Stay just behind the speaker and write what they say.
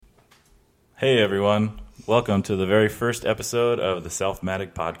Hey everyone, welcome to the very first episode of the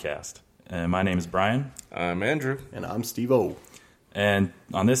Selfmatic podcast. And my name is Brian. I'm Andrew. And I'm Steve-O. And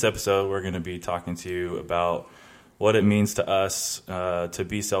on this episode, we're going to be talking to you about what it means to us to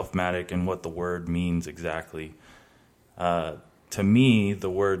be selfmatic and what the word means exactly. To me,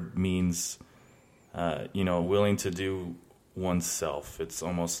 the word means, willing to do oneself. It's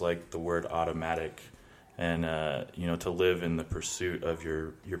almost like the word automatic. And, to live in the pursuit of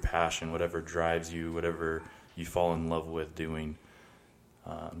your passion, whatever drives you, whatever you fall in love with doing.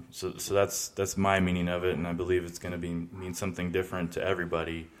 So that's my meaning of it, and I believe it's going to mean something different to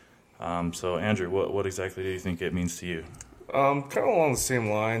everybody. So, Andrew, what exactly do you think it means to you? Kind of along the same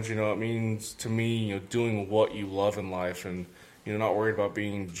lines, it means to me, doing what you love in life and, not worried about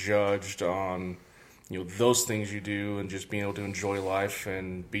being judged on, those things you do and just being able to enjoy life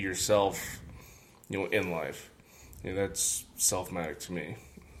and be yourself, in life. That's Selfmatic to me.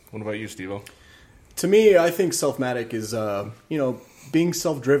 What about you, Steve-O? To me, I think Selfmatic is, being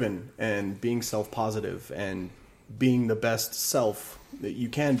self-driven and being self-positive and being the best self that you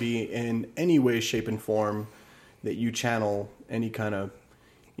can be in any way, shape, and form that you channel any kind of,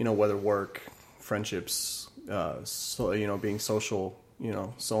 whether work, friendships, being social,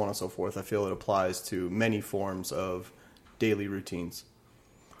 so on and so forth. I feel it applies to many forms of daily routines.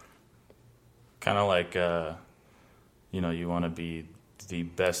 Kind of like, you want to be the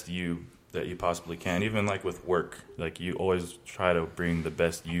best you that you possibly can. Even like with work, like you always try to bring the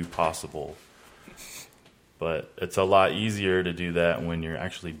best you possible. But it's a lot easier to do that when you're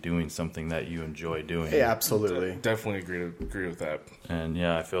actually doing something that you enjoy doing. Yeah, absolutely. Definitely agree with that. And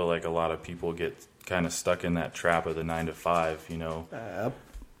yeah, I feel like a lot of people get kind of stuck in that trap of the 9 to 5,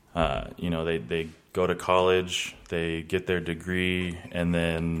 They go to college, they get their degree, and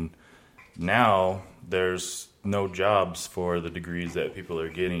then now there's no jobs for the degrees that people are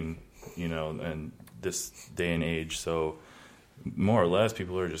getting, in this day and age. So more or less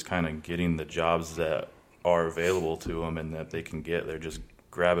people are just kind of getting the jobs that are available to them and that they can get. They're just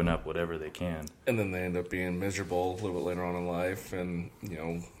grabbing up whatever they can. And then they end up being miserable a little bit later on in life. And,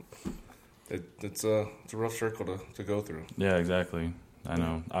 it's a rough circle to go through. Yeah, exactly. I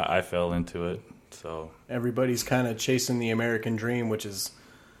know. I fell into it. So everybody's kind of chasing the American dream, which is,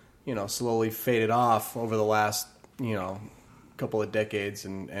 slowly faded off over the last, couple of decades.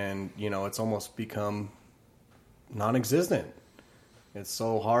 And it's almost become non-existent. It's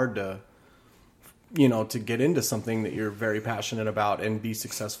so hard to get into something that you're very passionate about and be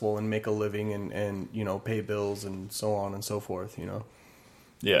successful and make a living and pay bills and so on and so forth,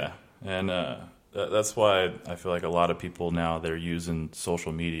 Yeah. And that's why I feel like a lot of people now, they're using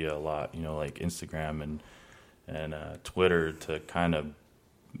social media a lot, like Instagram and Twitter to kind of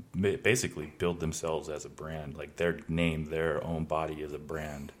basically build themselves as a brand. Like their name, their own body is a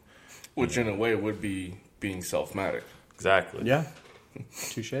brand. Which in a way would be being selfmatic. Exactly. Yeah.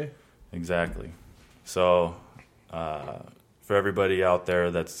 Touche. Exactly. So for everybody out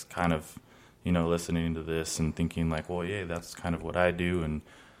there that's kind of, listening to this and thinking like, well, yeah, that's kind of what I do. And,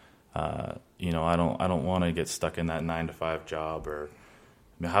 I don't want to get stuck in that 9 to 5 job, or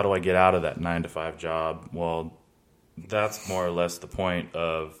how do I get out of that 9 to 5 job? Well, that's more or less the point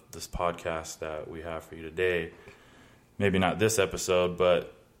of this podcast that we have for you today. Maybe not this episode,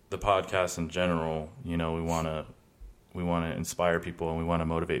 but the podcast in general. We want to inspire people and we want to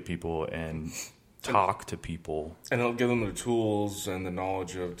motivate people and talk to people. And it'll give them the tools and the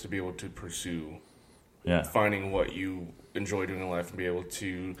knowledge to be able to pursue finding what you enjoy doing in life and be able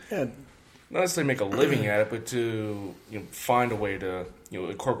to not necessarily make a living at it, but to find a way to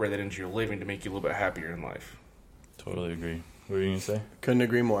incorporate that into your living to make you a little bit happier in life. Totally agree. What were you going to say? Couldn't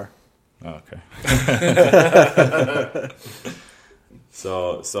agree more. Oh, okay.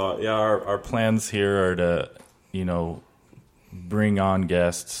 So yeah, our plans here are to, bring on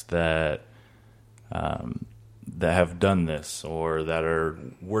guests that have done this or that are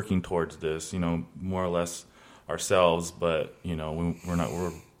working towards this, more or less ourselves, but we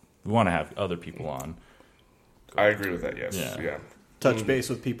want to have other people on. I agree with that. Yes. Yeah. Touch base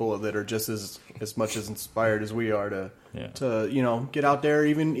with people that are just as much as inspired as we are to get out there,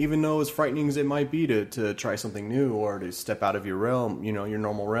 even though as frightening as it might be to try something new or to step out of your realm, your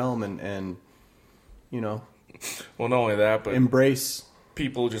normal realm and well, not only that, but embrace.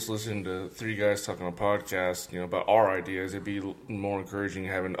 People just listen to three guys talking on a podcast, about our ideas. It'd be more encouraging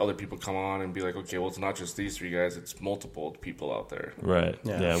having other people come on and be like, okay, well, it's not just these three guys; it's multiple people out there. Right.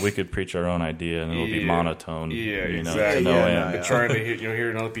 Yeah. We could preach our own idea, and it'll be monotone. Yeah, exactly. But trying to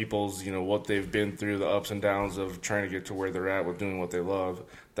hearing other people's, what they've been through, the ups and downs of trying to get to where they're at with doing what they love.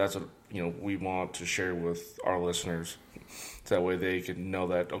 That's what we want to share with our listeners. So that way they can know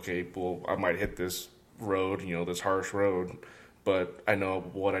that, okay, well, I might hit this road, this harsh road, but I know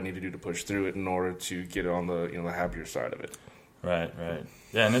what I need to do to push through it in order to get on the, the happier side of it. Right.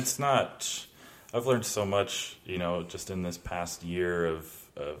 Yeah, and it's not... I've learned so much, just in this past year of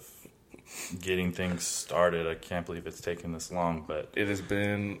getting things started. I can't believe it's taken this long, but... It has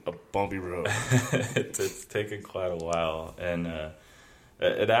been a bumpy road. It's taken quite a while. And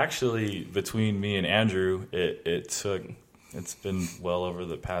it actually, between me and Andrew, it's been well over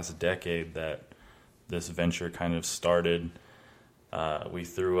the past decade that this venture kind of started. We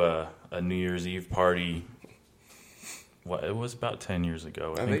threw a New Year's Eve party. It was about 10 years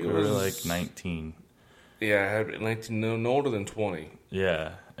ago. I think we were like 19. Yeah, I had 19, no older than 20.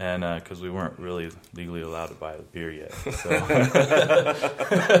 Yeah, and because we weren't really legally allowed to buy the beer yet. So.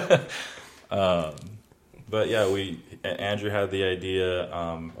 But yeah, Andrew had the idea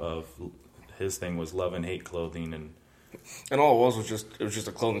of his thing was love and hate clothing, and all it was just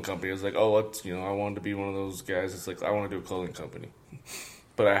a clothing company. It was like, oh, I wanted to be one of those guys. It's like, I want to do a clothing company.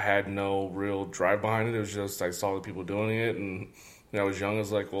 But I had no real drive behind it. It was just, I saw the people doing it, and when I was young, I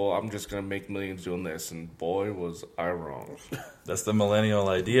was like, well, I'm just going to make millions doing this. And boy, was I wrong. That's the millennial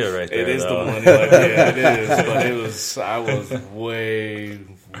idea right there. It is though. the millennial idea. It is. But I was way,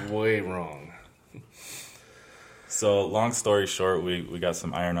 way wrong. So, long story short, we got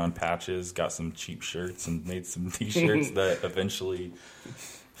some iron-on patches, got some cheap shirts, and made some T-shirts that eventually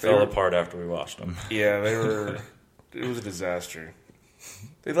fell apart after we washed them. Yeah, it was a disaster.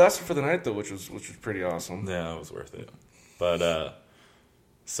 They lasted for the night though, which was pretty awesome. Yeah, it was worth it. But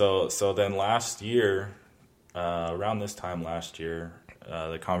so then last year, around this time last year,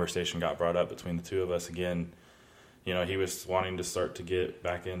 the conversation got brought up between the two of us again. He was wanting to start to get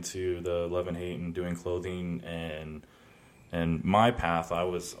back into the love and hate and doing clothing, and my path, I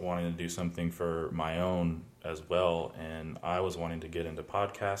was wanting to do something for my own as well, and I was wanting to get into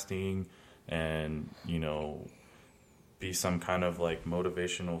podcasting and be some kind of like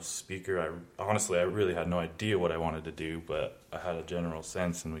motivational speaker. I really had no idea what I wanted to do, but I had a general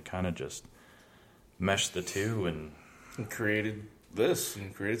sense, and we kind of just meshed the two and created this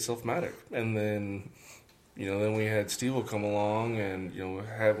and created Selfmatic. And then then we had Steve come along and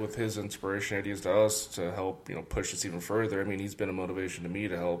had with his inspiration ideas to us to help push us even further. I mean, he's been a motivation to me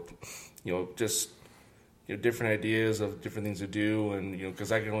to help just different ideas of different things to do, and because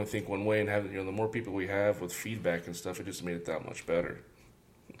I can only think one way, and have the more people we have with feedback and stuff, it just made it that much better.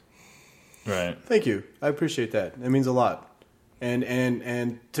 Right. Thank you. I appreciate that. It means a lot. And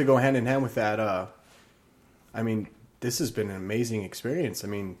to go hand in hand with that, I mean, this has been an amazing experience. I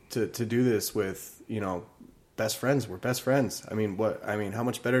mean, to do this with best friends. We're best friends. I mean, how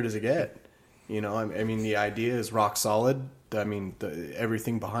much better does it get? I mean, the idea is rock solid. I mean,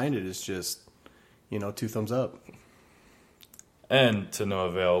 everything behind it is just 2 thumbs up. And to no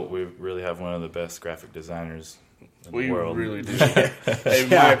avail, we really have one of the best graphic designers in the world. We really do. In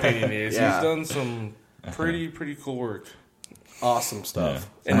my opinion, he's done some pretty cool work. Awesome stuff.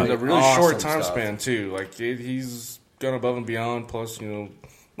 Yeah. And in a really short time span, too. Like, he's gone above and beyond. Plus,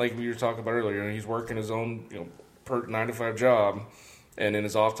 like we were talking about earlier, he's working his own, 9-to-5 job. And in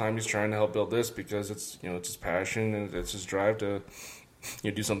his off time, he's trying to help build this because it's, it's his passion and it's his drive to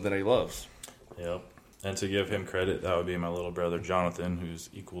do something that he loves. Yep. And to give him credit, that would be my little brother Jonathan, who's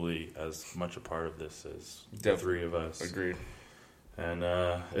equally as much a part of this as the three of us. Agreed. And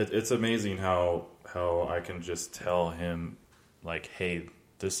it's amazing how I can just tell him, like, hey,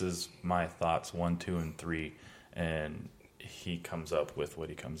 this is my thoughts 1, 2, and 3, and he comes up with what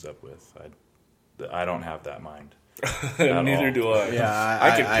he comes up with. I don't have that mind. Neither do I. Yeah,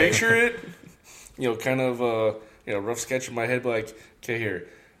 I can picture it. Kind of rough sketch in my head, like, okay, here.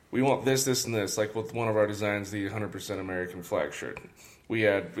 We want this, this, and this. Like with one of our designs, the 100% American flag shirt. We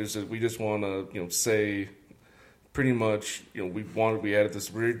just want to, say pretty much, we added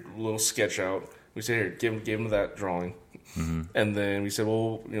this weird little sketch out. We said, here, give him that drawing. Mm-hmm. And then we said,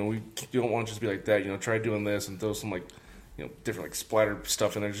 well, we don't want to just be like that. Try doing this and throw some different splatter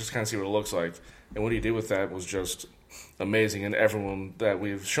stuff in there, just kind of see what it looks like. And what he did with that was just amazing. And everyone that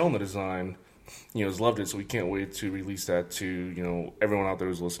we've shown the design, has loved it, so we can't wait to release that to, everyone out there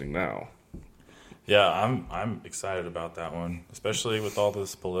who's listening now. Yeah, I'm excited about that one, especially with all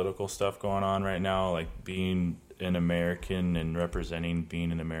this political stuff going on right now. Like, being an American and representing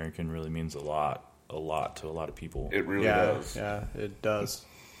being an American really means a lot to a lot of people. It really does. Yeah, it does.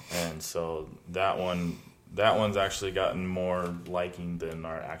 And so that one's actually gotten more liking than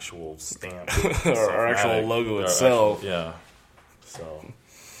our actual stamp. our actual logo itself. Yeah. So...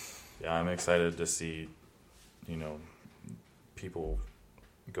 yeah, I'm excited to see, people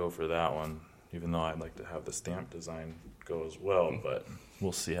go for that one. even though I'd like to have the stamp design go as well, but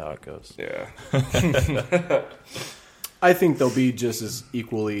we'll see how it goes. Yeah. I think they'll be just as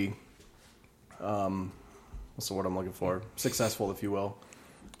equally, what's the word I'm looking for? Successful, if you will,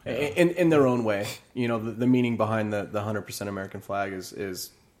 in their own way. You know, the meaning behind the 100% American flag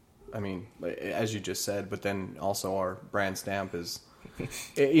is, I mean, as you just said, but then also our brand stamp is,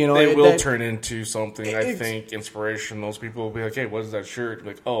 you know, it will turn into something. I think inspirational. Those people will be like, "Hey, what is that shirt?"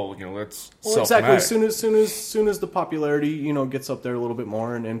 Like, "Oh, you know, let's." Well, exactly. As soon as the popularity, you know, gets up there a little bit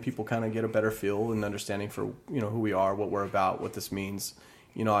more, and people kind of get a better feel and understanding for, you know, who we are, what we're about, what this means.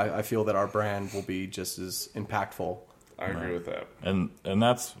 You know, I feel that our brand will be just as impactful. I agree with that, and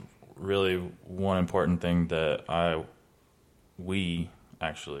that's really one important thing that we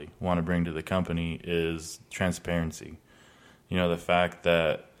actually want to bring to the company is transparency. You know, the fact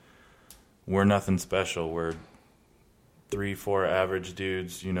that we're nothing special. We're 3-4 average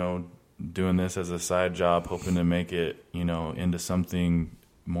dudes, you know, doing this as a side job, hoping to make it, you know, into something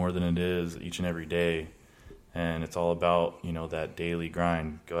more than it is each and every day. And it's all about, you know, that daily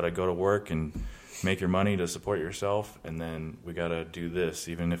grind. Gotta go to work and make your money to support yourself, and then we gotta do this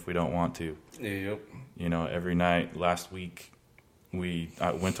even if we don't want to. Yep. You know, every night last week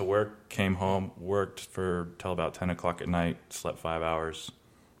I went to work, came home, worked till about 10 o'clock at night, slept 5 hours,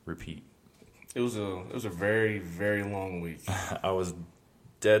 repeat. It was a very, very long week. I was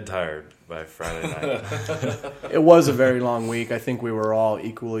dead tired by Friday night. It was a very long week. I think we were all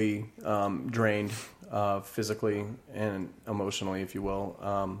equally drained, physically and emotionally, if you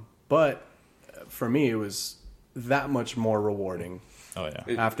will. But for me, it was that much more rewarding. Oh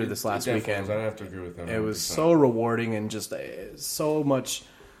yeah. After this last weekend, I have to agree with that. 100%. It was so rewarding and just so much.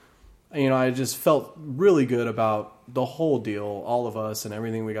 You know, I just felt really good about the whole deal, all of us, and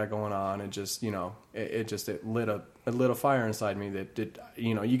everything we got going on. It just, you know, it lit a fire inside me that did.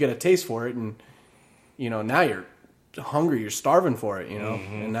 You know, you get a taste for it, and you know, now you're hungry, you're starving for it. You know,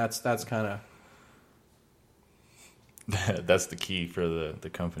 and that's kind of. That's the key for the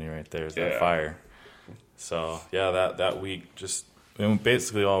company right there is that fire. So yeah, that week just. And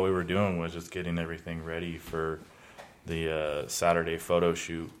basically all we were doing was just getting everything ready for the Saturday photo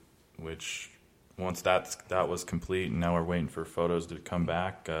shoot, which once that was complete and now we're waiting for photos to come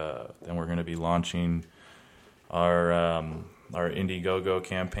back, then we're going to be launching our Indiegogo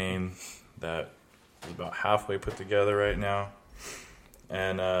campaign that is about halfway put together right now.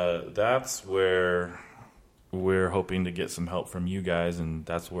 And that's where we're hoping to get some help from you guys, and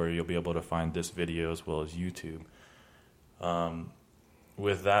that's where you'll be able to find this video as well as YouTube.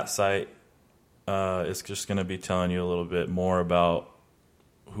 With that site, it's just going to be telling you a little bit more about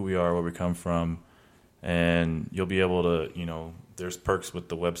who we are, where we come from, and you'll be able to, you know, there's perks with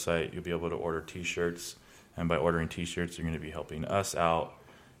the website. You'll be able to order T-shirts, and by ordering T-shirts, you're going to be helping us out,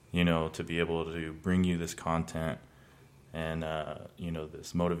 you know, to be able to bring you this content and, you know,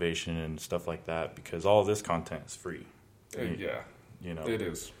 this motivation and stuff like that, because all this content is free. Yeah, you know, it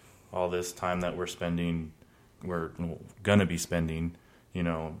is. All this time that we're going to be spending, you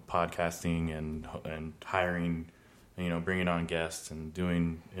know, podcasting and hiring, you know, bringing on guests and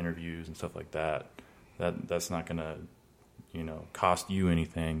doing interviews and stuff like that. That's not going to, you know, cost you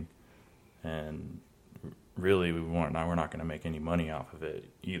anything, and really we're not going to make any money off of it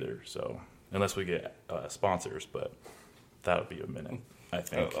either. So unless we get sponsors, but that'll be a minute, I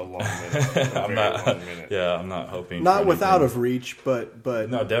think. A long minute. Long minute. Yeah, I'm not hoping. Not without of reach, but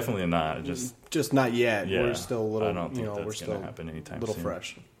no, definitely not. Just not yet. Yeah, we're still a little. I don't think that's we're still happen anytime little soon.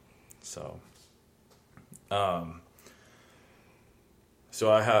 fresh. So,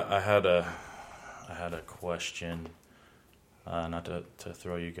 so I had a question. Not to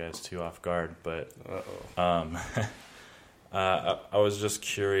throw you guys too off guard, but I was just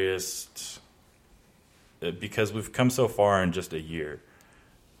curious because we've come so far in just a year.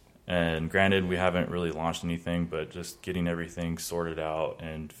 And granted, we haven't really launched anything, but just getting everything sorted out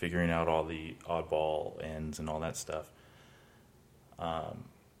and figuring out all the oddball ends and all that stuff.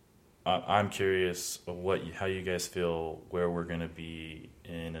 I'm curious how you guys feel where we're going to be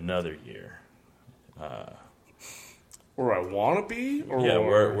in another year. Where I want to be? Or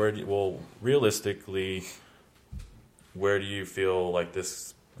well, realistically, where do you feel like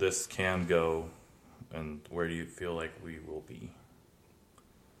this can go, and where do you feel like we will be?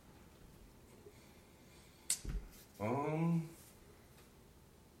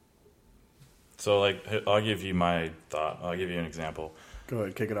 So, like, I'll give you my thought. I'll give you an example. Go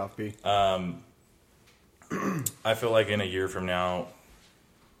ahead, kick it off, B. I feel like in a year from now,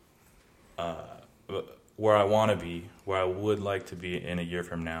 where I want to be, where I would like to be in a year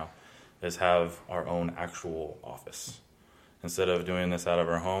from now, is have our own actual office. Instead of doing this out of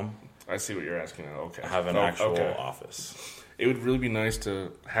our home, I see what you're asking now. Okay. Have an actual office. It would really be nice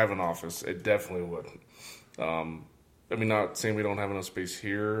to have an office. It definitely would. I mean, not saying we don't have enough space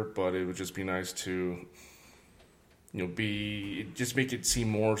here, but it would just be nice to, just make it seem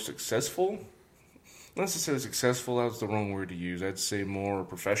more successful. Not necessarily successful, that's the wrong word to use. I'd say more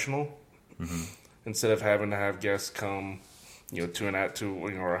professional. Mm-hmm. Instead of having to have guests come,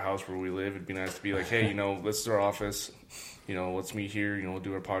 to our house where we live, it'd be nice to be like, hey, this is our office. Let's meet here. We'll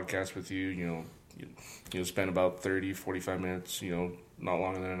do our podcast with you. Spend about 30, 45 minutes. Not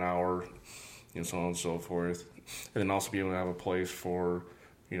longer than an hour. So on and so forth. And then also be able to have a place for,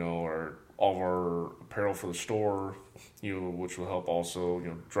 all of our apparel for the store, which will help also,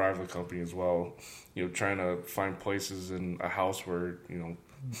 drive the company as well. Trying to find places in a house where,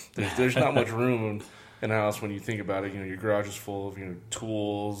 there's not much room in a house when you think about it. Your garage is full of,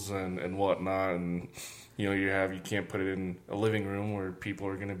 tools and whatnot. And, you can't put it in a living room where people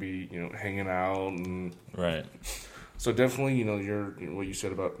are going to be, hanging out. And right. So definitely, what you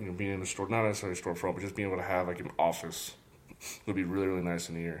said about, being in a store, not necessarily a storefront, but just being able to have like an office would be really, really nice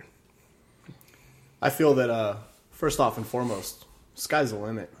in here. I feel that, first off and foremost, sky's the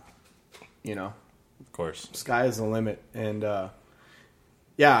limit, Of course. Sky is the limit. And,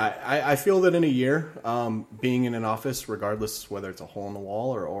 I feel that in a year, being in an office, regardless whether it's a hole in the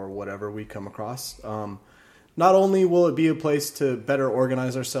wall or whatever we come across, not only will it be a place to better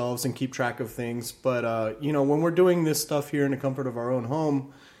organize ourselves and keep track of things, but, when we're doing this stuff here in the comfort of our own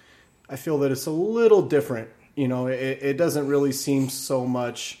home, I feel that it's a little different. It doesn't really seem so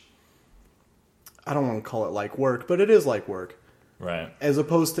much, I don't want to call it like work, but it is like work. Right. As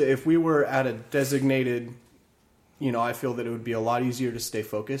opposed to if we were at a designated, I feel that it would be a lot easier to stay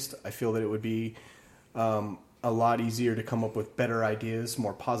focused. I feel that it would be a lot easier to come up with better ideas,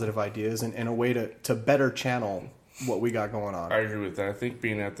 more positive ideas, and a way to better channel what we got going on. I agree with that. I think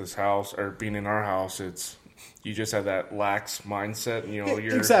being at this house, or being in our house, you just have that lax mindset.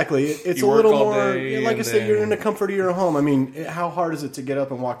 Exactly. It's a little more, like I said, you're in the comfort of your home. I mean, how hard is it to get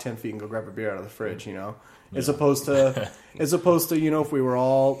up and walk 10 feet and go grab a beer out of the fridge, As opposed to, if we were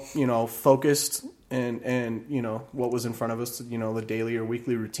all, focused and what was in front of us, the daily or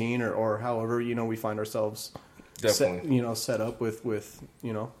weekly routine or however, we find ourselves set up with.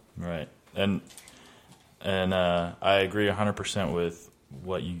 Right. And I agree 100% with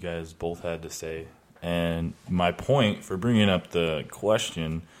what you guys both had to say. And my point for bringing up the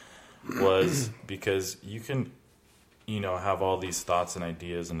question was because you can, have all these thoughts and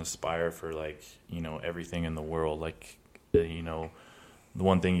ideas and aspire for everything in the world. The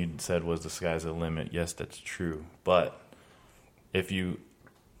one thing you said was the sky's the limit. Yes, that's true. But if you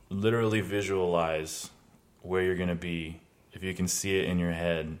literally visualize where you're going to be, if you can see it in your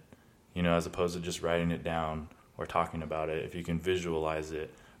head, as opposed to just writing it down or talking about it, if you can visualize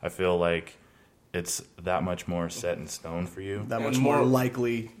it, I feel like it's that much more set in stone for you. That much more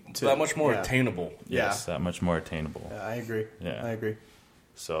likely to... That much more attainable. Yes, that much more attainable. Yeah, I agree. Yeah. I agree.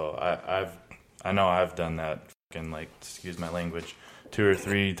 So I know I've done that, excuse my language, 2 or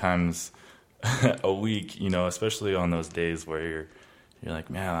 3 times a week, especially on those days where you're like,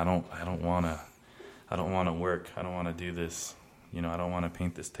 man, I don't want to work. I don't want to do this. I don't want to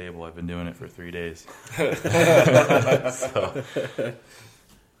paint this table. I've been doing it for 3 days.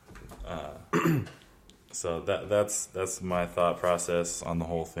 So that's my thought process on the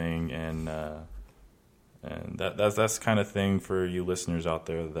whole thing, and that's kind of thing for you listeners out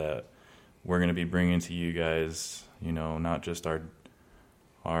there that we're going to be bringing to you guys. Not just our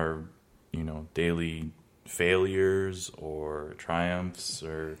daily failures or triumphs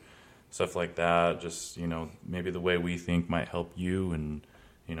or stuff like that. Just maybe the way we think might help you, and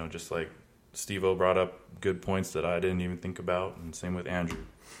just like Steve-O brought up good points that I didn't even think about, and same with Andrew.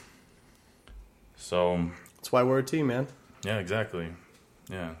 So that's why we're a team, man. Yeah, exactly.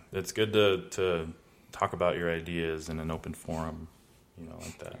 Yeah, it's good to talk about your ideas in an open forum,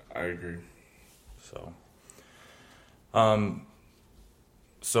 like that. I agree. So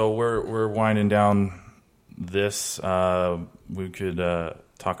we're winding down this. We could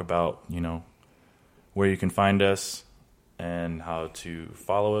talk about where you can find us and how to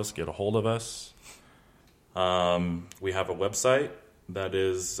follow us, get a hold of us. We have a website that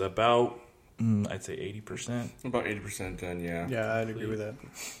is about, I'd say 80%. About 80% done, yeah. Yeah, I'd agree with that.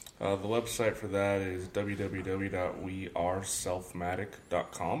 The website for that is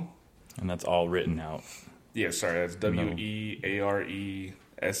www.weareselfmatic.com. And that's all written out. Yeah, sorry, that's WEARESELFMATIC.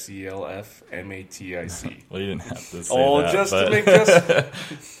 Well, you didn't have to say that. Just to make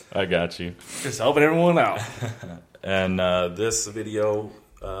this. I got you. Just helping everyone out. And this video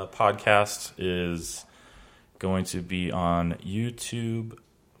podcast is going to be on YouTube,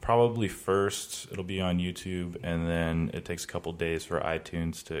 probably first it'll be on YouTube, and then it takes a couple days for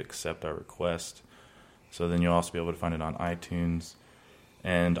iTunes to accept our request. So then you'll also be able to find it on iTunes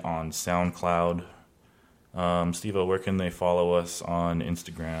and on SoundCloud. Steve-O, where can they follow us on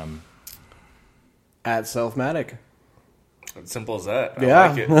Instagram? At Selfmatic. It's simple as that. Yeah. I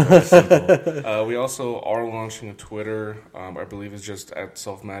like it. Very simple. We also are launching a Twitter. I believe it's just at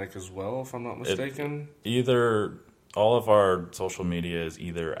Selfmatic as well, if I'm not mistaken. All of our social media is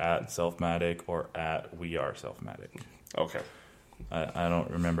either at Selfmatic or at We Are Selfmatic. Okay. I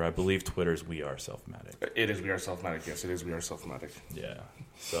don't remember. I believe Twitter's We Are Selfmatic. It is We Are Selfmatic. Yes, it is We Are Selfmatic. Yeah.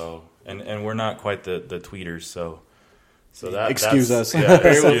 So and we're not quite the tweeters, so that Excuse that's, us. Yeah,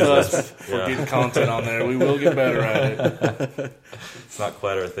 Bear with excuse us for getting content on there. We will get better at it. It's not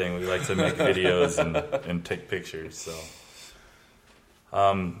quite our thing. We like to make videos and take pictures. So,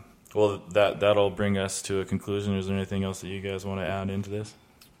 well, that'll bring us to a conclusion. Is there anything else that you guys want to add into this?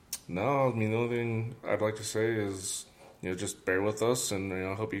 No, I mean, the only thing I'd like to say is, just bear with us, and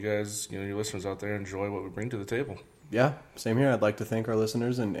I hope you guys, your listeners out there, enjoy what we bring to the table. Yeah, same here. I'd like to thank our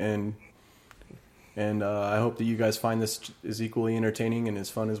listeners, and I hope that you guys find this as equally entertaining and as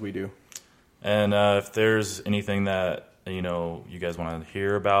fun as we do. And if there's anything that you guys want to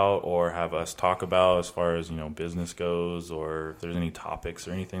hear about or have us talk about as far as business goes, or if there's any topics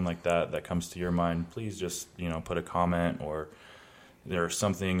or anything like that comes to your mind, please just put a comment or there's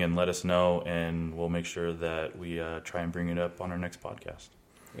something and let us know, and we'll make sure that we try and bring it up on our next podcast.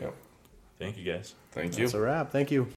 Yep. Thank you guys. Thank you. That's a wrap. Thank you.